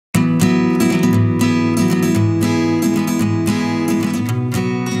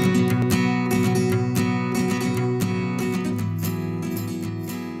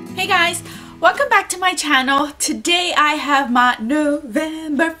Welcome back to my channel. Today I have my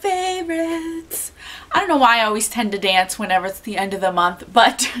November favorites. I don't know why I always tend to dance whenever it's the end of the month,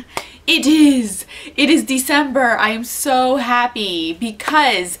 but it is December. I am so happy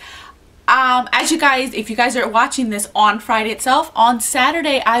because as you guys, if you guys are watching this on Friday itself, on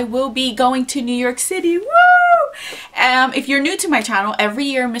Saturday I will be going to New York City. Woo! If you're new to my channel, every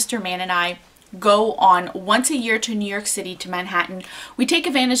year Mr. Man and I go on once a year to New York City, to Manhattan. We take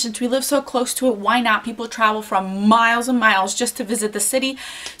advantage since we live so close to it. Why not? People travel from miles and miles just to visit the city.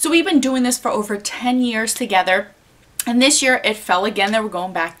 So we've been doing this for over 10 years together. And this year it fell again that we're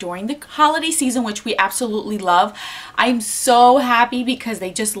going back during the holiday season, which we absolutely love. I'm so happy because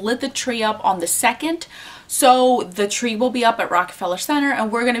they just lit the tree up on the 2nd. So the tree will be up at Rockefeller Center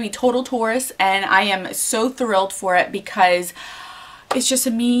and we're going to be total tourists. And I am so thrilled for it because it's just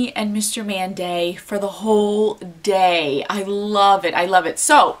a me and Mr. Man day for the whole day. I love it. I love it.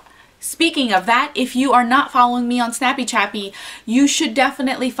 So speaking of that, if you are not following me on Snappy Chappy, you should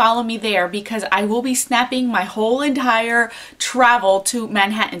definitely follow me there because I will be snapping my whole entire travel to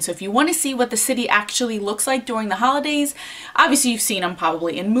Manhattan. So if you want to see what the city actually looks like during the holidays, obviously you've seen them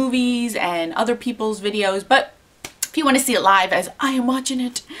probably in movies and other people's videos, but if you want to see it live as I am watching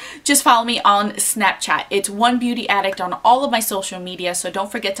it, just follow me on Snapchat. It's OneBeautyAddict on all of my social media, so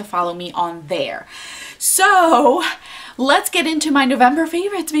don't forget to follow me on there. So let's get into my November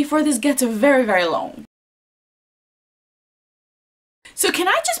favorites before this gets very, very long. So can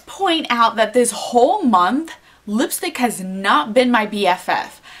I just point out that this whole month, lipstick has not been my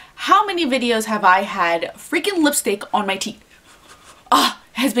BFF. How many videos have I had freaking lipstick on my teeth?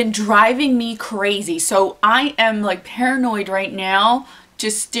 Has been driving me crazy. So I am like paranoid right now,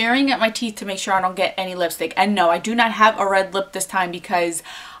 just staring at my teeth to make sure I don't get any lipstick. And no, I do not have a red lip this time because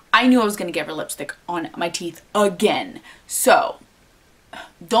I knew I was going to get red lipstick on my teeth again. So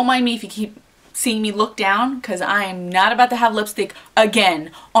don't mind me if you keep seeing me look down because I am not about to have lipstick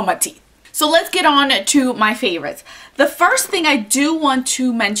again on my teeth. So let's get on to my favorites. The first thing I do want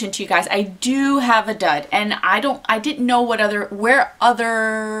to mention to you guys, I do have a dud, and I didn't know what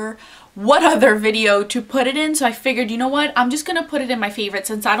other video to put it in, so I figured, you know what, I'm just gonna put it in my favorites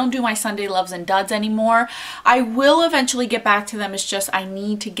since I don't do my Sunday loves and duds anymore. I will eventually get back to them. It's just I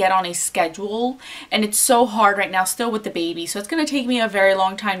need to get on a schedule, and it's so hard right now still with the baby, so it's gonna take me a very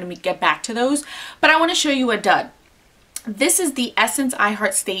long time to get back to those. But I want to show you a dud. This is the Essence I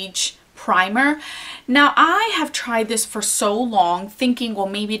Heart Stage primer. Now I have tried this for so long thinking, well,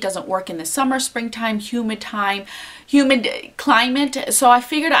 maybe it doesn't work in the summer, springtime, humid climate, so I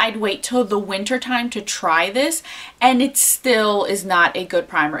figured I'd wait till the winter time to try this, and it still is not a good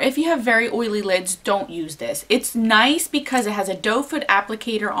primer. If you have very oily lids, don't use this. It's nice because it has a doe foot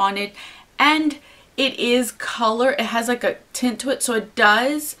applicator on it and it is color, it has like a tint to it, so it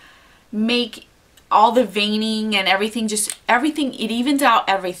does make all the veining and everything, it evens out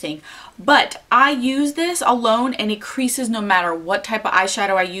everything. But I use this alone and it creases no matter what type of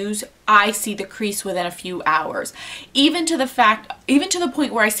eyeshadow I use. I see the crease within a few hours. Even to the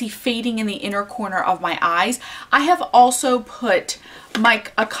point where I see fading in the inner corner of my eyes. I have also put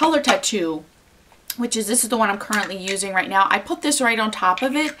a color tattoo, which is, this is the one I'm currently using right now. I put this right on top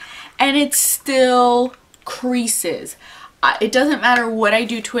of it and it still creases. It doesn't matter what I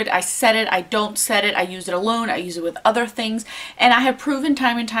do to it. I set it, I don't set it, I use it alone, I use it with other things, and I have proven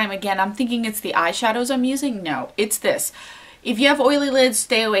time and time again. I'm thinking it's the eyeshadows I'm using. No, it's this. If you have oily lids,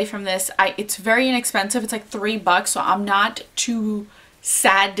 stay away from this. It's very inexpensive. It's like $3, so I'm not too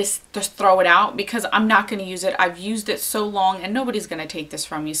sad to just throw it out because I'm not going to use it. I've used it so long and nobody's going to take this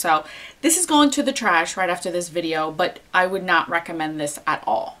from me. So this is going to the trash right after this video, but I would not recommend this at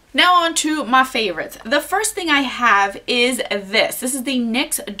all. Now on to my favorites. The first thing I have is this. This is the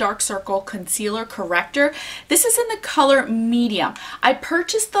NYX Dark Circle Concealer Corrector. This is in the color medium. I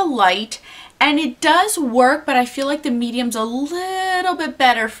purchased the light and it does work, but I feel like the medium's a little bit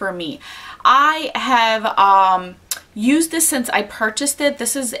better for me. I have used this since I purchased it.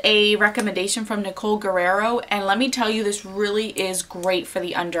 This is a recommendation from Nicole Guerrero, and let me tell you, this really is great for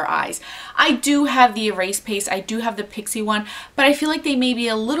the under eyes. I do have the Erase Paste, I do have the Pixie one, but I feel like they may be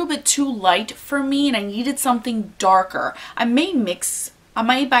a little bit too light for me and I needed something darker. I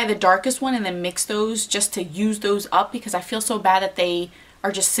might buy the darkest one and then mix those just to use those up because I feel so bad that they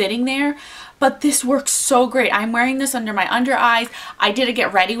are just sitting there. But this works so great. I'm wearing this under my under eyes. I did a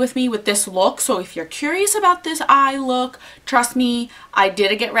get ready with me with this look, so if you're curious about this eye look, trust me, I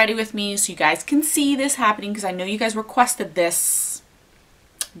did a get ready with me so you guys can see this happening because I know you guys requested this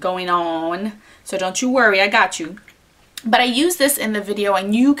going on, so don't you worry, I got you. But I use this in the video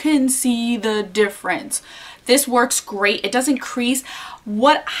and you can see the difference. This works great. It doesn't crease.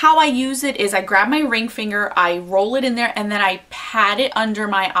 How I use it is I grab my ring finger, I roll it in there, and then I pat it under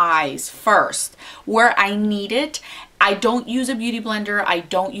my eyes first where I need it. I don't use a beauty blender. I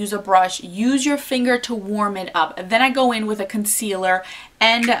don't use a brush. Use your finger to warm it up. And then I go in with a concealer,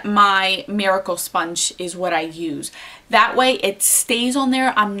 and my Miracle Sponge is what I use. That way it stays on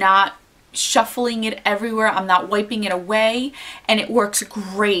there. I'm not shuffling it everywhere. I'm not wiping it away, and it works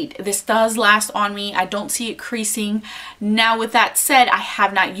great. This does last on me. I don't see it creasing. Now, with that said, I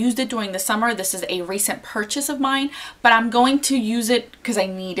have not used it during the summer. This is a recent purchase of mine, but I'm going to use it because I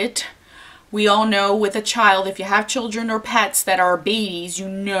need it. We all know with a child, if you have children or pets that are babies, you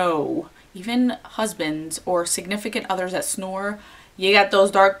know, even husbands or significant others that snore, you got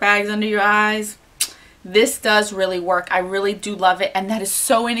those dark bags under your eyes. This does really work. I really do love it, and that is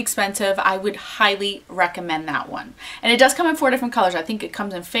so inexpensive. I would highly recommend that one. And it does come in 4 different colors. I think it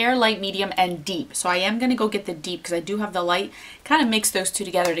comes in fair, light, medium, and deep. So I am going to go get the deep because I do have the light. Kind of mix those two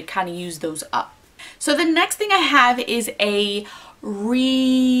together to kind of use those up. So the next thing I have is a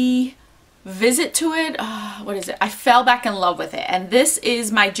revisit to it. What is it? I fell back in love with it, and this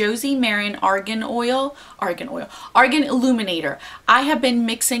is my Josie Maran argan illuminator. I have been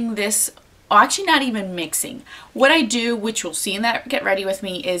mixing this. Actually, not even mixing. What I do, which you'll see in that Get Ready With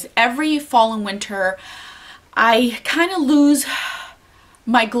Me, is every fall and winter I kind of lose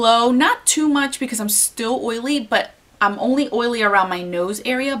my glow. Not too much because I'm still oily, but I'm only oily around my nose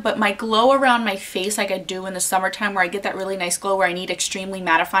area, but my glow around my face, like I do in the summertime where I get that really nice glow where I need extremely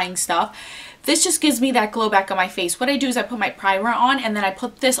mattifying stuff, this just gives me that glow back on my face. What I do is I put my primer on, and then I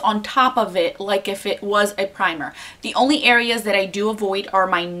put this on top of it like if it was a primer. The only areas that I do avoid are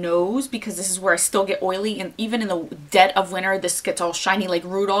my nose, because this is where I still get oily, and even in the dead of winter this gets all shiny like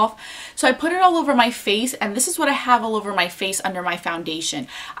Rudolph. So I put it all over my face, and this is what I have all over my face under my foundation.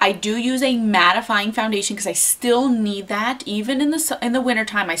 I do use a mattifying foundation because I still need that. Even in the winter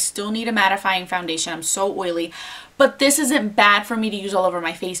time, I still need a mattifying foundation. I'm so oily. But this isn't bad for me to use all over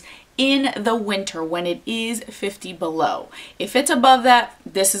my face in the winter when it is 50 below. If it's above that,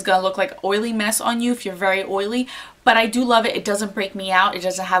 this is gonna look like an oily mess on you if you're very oily, but I do love it. It doesn't break me out. It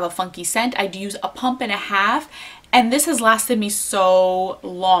doesn't have a funky scent. I do use a pump and a half, and this has lasted me so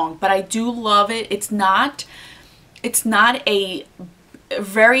long, but I do love it. It's not a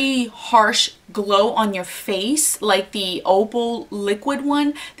very harsh glow on your face like the opal liquid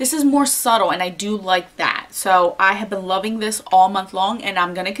one. This is more subtle, and I do like that. So I have been loving this all month long, and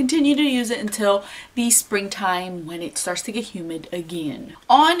I'm going to continue to use it until the springtime when it starts to get humid again.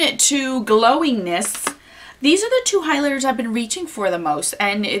 On to glowingness. These are the two highlighters I've been reaching for the most,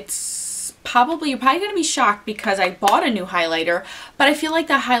 and you're probably going to be shocked because I bought a new highlighter, but I feel like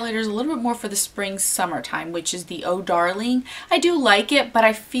that highlighter is a little bit more for the spring summertime, which is the Oh Darling. I do like it, but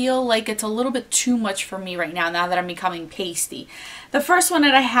I feel like it's a little bit too much for me right now that I'm becoming pasty. The first one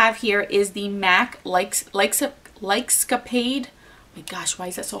that I have here is the MAC Lightscapade. Oh my gosh, why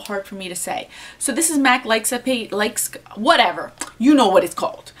is that so hard for me to say? So this is MAC Lightscapade, whatever, you know what it's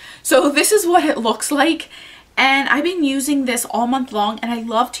called. So this is what it looks like. And I've been using this all month long, and I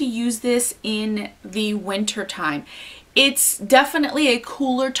love to use this in the winter time. It's definitely a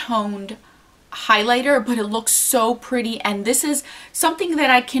cooler toned highlighter, but it looks so pretty, and this is something that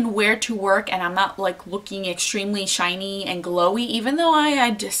I can wear to work, and I'm not like looking extremely shiny and glowy, even though I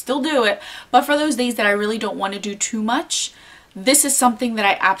just still do it. But for those days that I really don't want to do too much, this is something that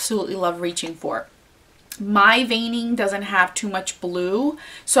I absolutely love reaching for. My veining doesn't have too much blue,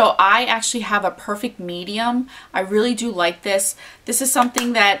 so I actually have a perfect medium. I really do like this. This is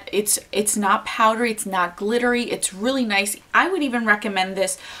something that it's not powdery, it's not glittery, it's really nice. I would even recommend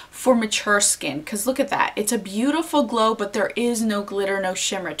this for mature skin, because look at that. It's a beautiful glow, but there is no glitter, no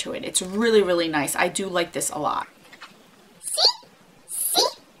shimmer to it. It's really, really nice. I do like this a lot. See? I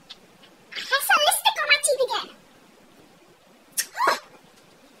have some lipstick on my teeth again.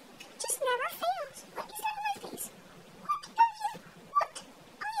 Just never fails. What is that on my face? What?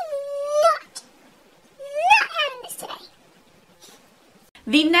 Not having this today.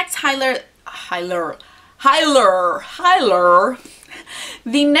 The next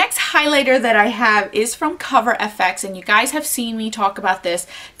the next highlighter that I have is from Coverfx, and you guys have seen me talk about this.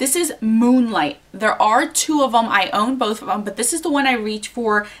 This is Moonlight. There are two of them. I own both of them, but this is the one I reach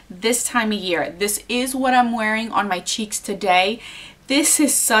for this time of year. This is what I'm wearing on my cheeks today. This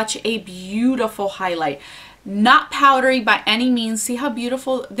is such a beautiful highlight. Not powdery by any means. See how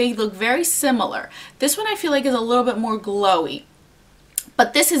beautiful they look? Very similar. This one I feel like is a little bit more glowy,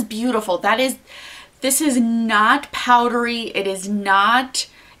 but this is beautiful. This is not powdery. It is not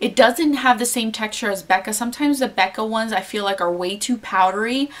It doesn't have the same texture as Becca. Sometimes the Becca ones I feel like are way too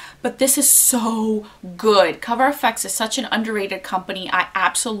powdery, but this is so good. Coverfx is such an underrated company. I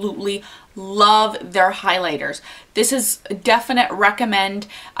absolutely love their highlighters. This is a definite recommend.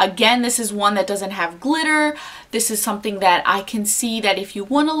 Again, this is one that doesn't have glitter. This is something that I can see that if you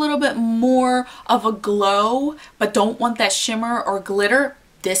want a little bit more of a glow, but don't want that shimmer or glitter,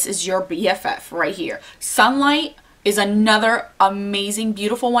 this is your BFF right here. Sunlight is another amazing,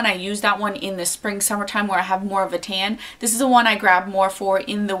 beautiful one. I use that one in the spring, summertime where I have more of a tan. This is the one I grab more for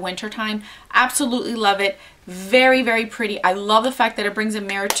in the winter time. Absolutely love it. Very, very pretty. I love the fact that it brings a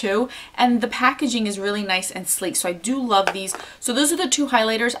mirror too, and the packaging is really nice and sleek. So I do love these. So those are the two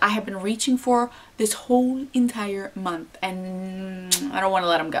highlighters I have been reaching for this whole entire month, and I don't want to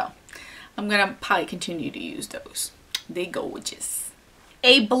let them go. I'm gonna probably continue to use those. They gorgeous.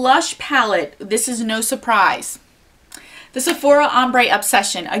 A blush palette. This is no surprise. The Sephora Ombre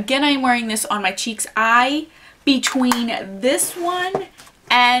Obsession. Again, I am wearing this on my cheeks. Between this one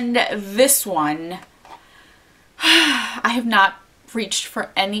and this one, I have not reached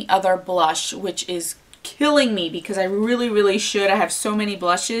for any other blush, which is killing me because I really, really should. I have so many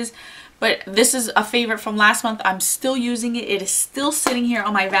blushes, but this is a favorite from last month. I'm still using it. It is still sitting here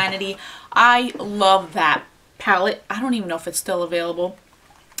on my vanity. I love that palette. I don't even know if it's still available.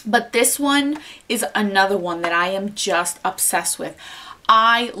 But this one is another one that I am just obsessed with.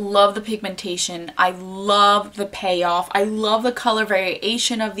 I love the pigmentation. I love the payoff. I love the color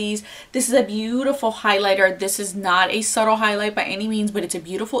variation of these. This is a beautiful highlighter. This is not a subtle highlight by any means, but it's a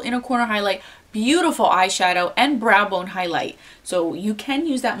beautiful inner corner highlight, beautiful eyeshadow, and brow bone highlight. So you can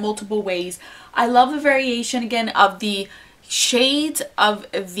use that multiple ways. I love the variation again of the shades of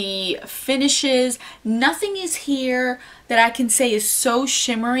the finishes. Nothing is here that I can say is so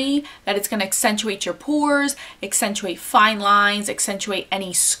shimmery that it's going to accentuate your pores, accentuate fine lines, accentuate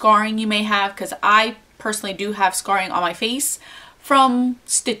any scarring you may have, because I personally do have scarring on my face from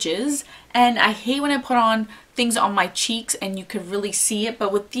stitches, and I hate when I put on things on my cheeks and you could really see it,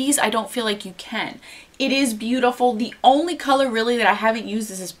 but with these I don't feel like you can. It is beautiful. The only color really that I haven't used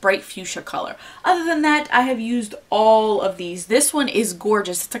is this bright fuchsia color. Other than that, I have used all of these. This one is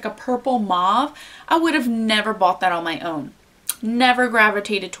gorgeous. It's like a purple mauve. I would have never bought that on my own. Never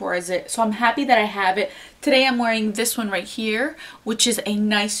gravitated towards it. So I'm happy that I have it. Today I'm wearing this one right here, which is a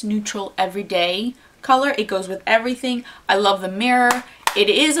nice neutral everyday color. It goes with everything. I love the mirror. It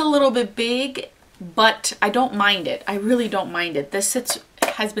is a little bit big, but I don't mind it. I really don't mind it. This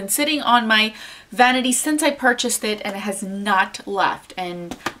has been sitting on my vanity since I purchased it, and it has not left.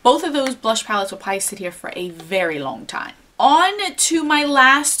 And both of those blush palettes will probably sit here for a very long time. On to my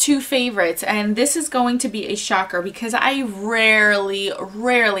last two favorites, and this is going to be a shocker because I rarely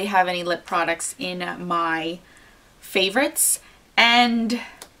have any lip products in my favorites, and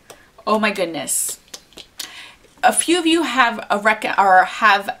oh my goodness. A few of you have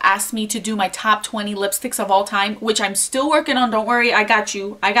asked me to do my top 20 lipsticks of all time, which I'm still working on. Don't worry, I got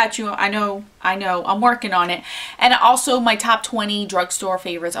you. I know, I'm working on it. And also my top 20 drugstore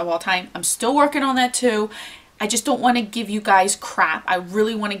favorites of all time. I'm still working on that too. I just don't want to give you guys crap. I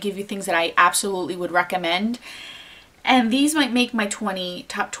really want to give you things that I absolutely would recommend. And these might make my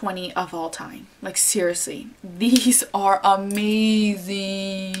top 20 of all time. Like seriously, these are amazing.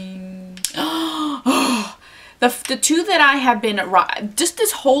 The two that I have been, just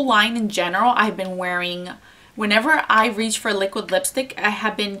this whole line in general, I've been wearing, whenever I reach for liquid lipstick, I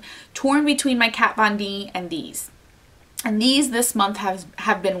have been torn between my Kat Von D and these. And these this month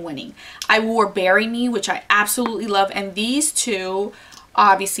have been winning. I wore Bury Me, which I absolutely love. And these two,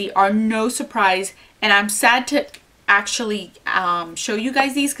 obviously, are no surprise. And I'm sad to actually show you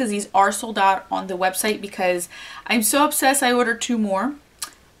guys these because these are sold out on the website because I'm so obsessed. I ordered two more.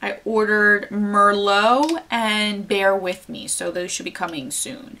 I ordered Merlot and Bear With Me, so those should be coming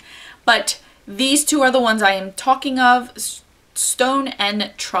soon. But these two are the ones I am talking of, Stone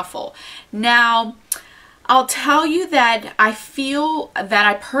and Truffle. Now, I'll tell you that I feel that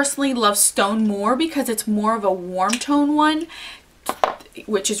I personally love Stone more because it's more of a warm tone one,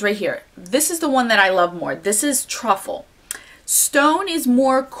 which is right here. This is the one that I love more. This is Truffle. Stone is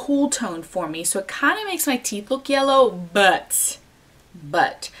more cool tone for me, so it kind of makes my teeth look yellow, but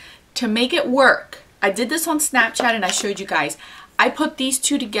to make it work, I did this on Snapchat and I showed you guys. I put these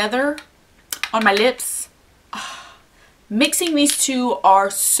two together on my lips. Mixing these two are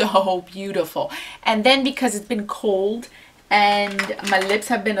so beautiful. And then because it's been cold and my lips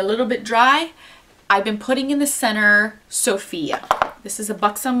have been a little bit dry, I've been putting in the center Sophia. This is a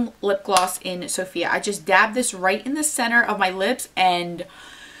Buxom lip gloss in Sophia. I just dab this right in the center of my lips and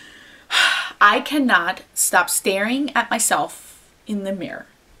I cannot stop staring at myself in the mirror.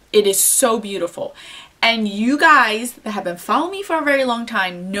 It is so beautiful. And you guys that have been following me for a very long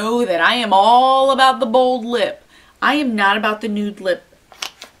time know that I am all about the bold lip. I am not about the nude lip.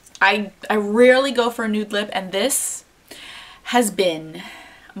 I rarely go for a nude lip, and this has been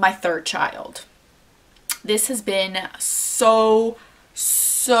my third child. This has been so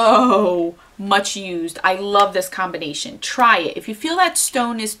much used. I love this combination. Try it. If you feel that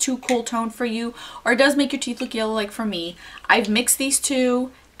stone is too cool tone for you, or it does make your teeth look yellow like for me, I've mixed these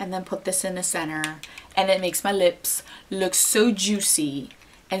two and then put this in the center, and it makes my lips look so juicy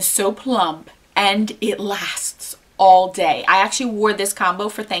and so plump, and it lasts all day. I actually wore this combo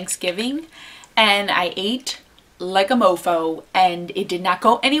for Thanksgiving, and I ate like a mofo, and it did not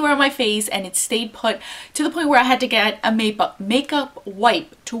go anywhere on my face, and it stayed put to the point where I had to get a makeup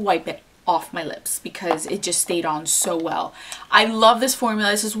wipe to wipe it off my lips because it just stayed on so well. I love this formula.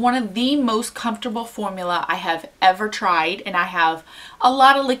 This is one of the most comfortable formula I have ever tried, and I have a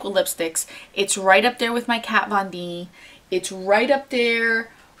lot of liquid lipsticks. It's right up there with my Kat Von D. It's right up there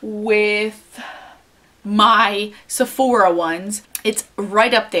with my Sephora ones. It's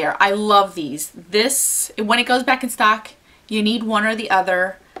right up there. I love these. This, when it goes back in stock, you need one or the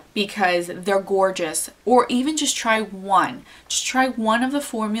other because they're gorgeous. Or even just try one. Just try one of the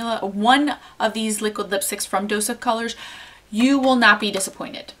formula, one of these liquid lipsticks from Dose of Colors. You will not be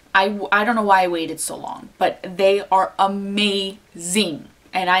disappointed. I don't know why I waited so long, but they are amazing.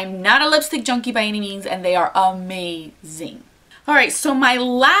 And I'm not a lipstick junkie by any means, and they are amazing. All right, so my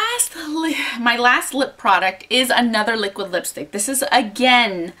last lip product is another liquid lipstick. This is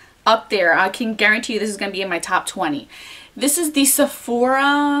again up there. I can guarantee you this is going to be in my top 20. This is the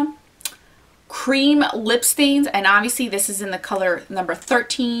Sephora Cream Lip Stains, and obviously this is in the color number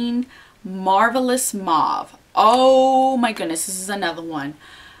 13, Marvelous Mauve. Oh my goodness, this is another one.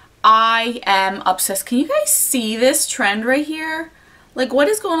 I am obsessed. Can you guys see this trend right here? Like, what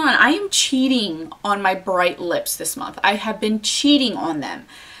is going on? I am cheating on my bright lips this month. I have been cheating on them.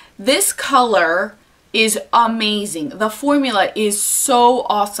 This color is amazing. The formula is so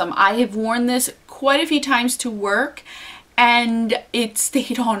awesome. I have worn this quite a few times to work, and it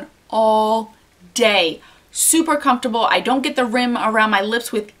stayed on all day. Super comfortable. I don't get the rim around my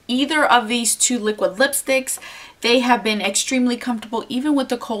lips with either of these two liquid lipsticks. They have been extremely comfortable even with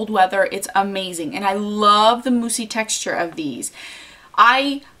the cold weather. It's amazing, and I love the moussey texture of these.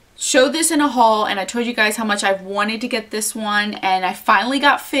 I showed this in a haul, and I told you guys how much I've wanted to get this one, and I finally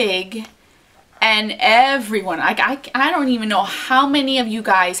got Fig, and everyone, I don't even know how many of you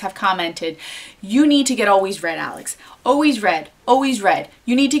guys have commented, you need to get Always Red, Alex. Always Red, Always Red.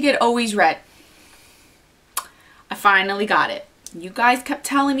 You need to get Always Red. I finally got it. You guys kept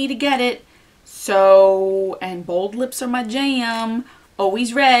telling me to get it, so, and bold lips are my jam.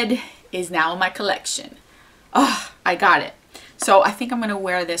 Always Red is now in my collection. Oh, I got it. So I think I'm going to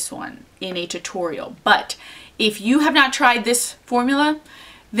wear this one in a tutorial. But if you have not tried this formula,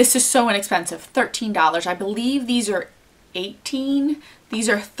 this is so inexpensive. $13. I believe these are 18. These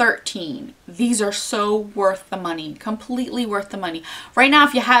are 13. These are so worth the money. Completely worth the money. Right now,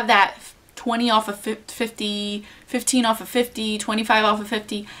 if you have that 20 off of 50, 15 off of 50, 25 off of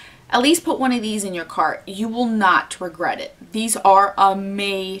 50, at least put one of these in your cart. You will not regret it. These are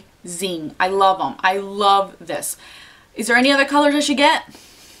amazing. I love them. I love this. Is there any other colors I should get?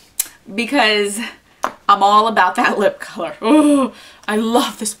 Because I'm all about that lip color. Oh, I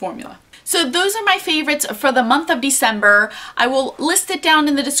love this formula. So those are my favorites for the month of December. I will list it down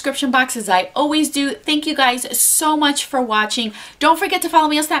in the description box as I always do. Thank you guys so much for watching. Don't forget to follow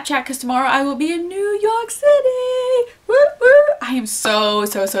me on Snapchat because tomorrow I will be in New York City. Woo, woo. I am so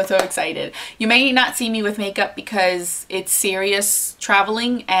excited. You may not see me with makeup because it's serious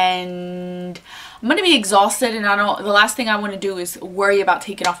traveling, and I'm going to be exhausted, and the last thing I want to do is worry about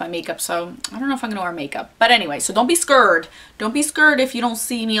taking off my makeup, so I don't know if I'm going to wear makeup. But anyway, so don't be scared. Don't be scared if you don't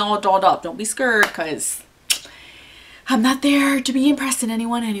see me all dolled up. Don't be scared because I'm not there to be impressing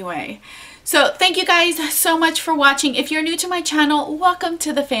anyone anyway. So thank you guys so much for watching. If you're new to my channel, welcome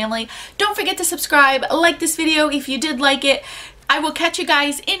to the family. Don't forget to subscribe, like this video if you did like it. I will catch you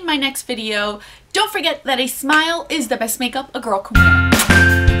guys in my next video. Don't forget that a smile is the best makeup a girl can wear.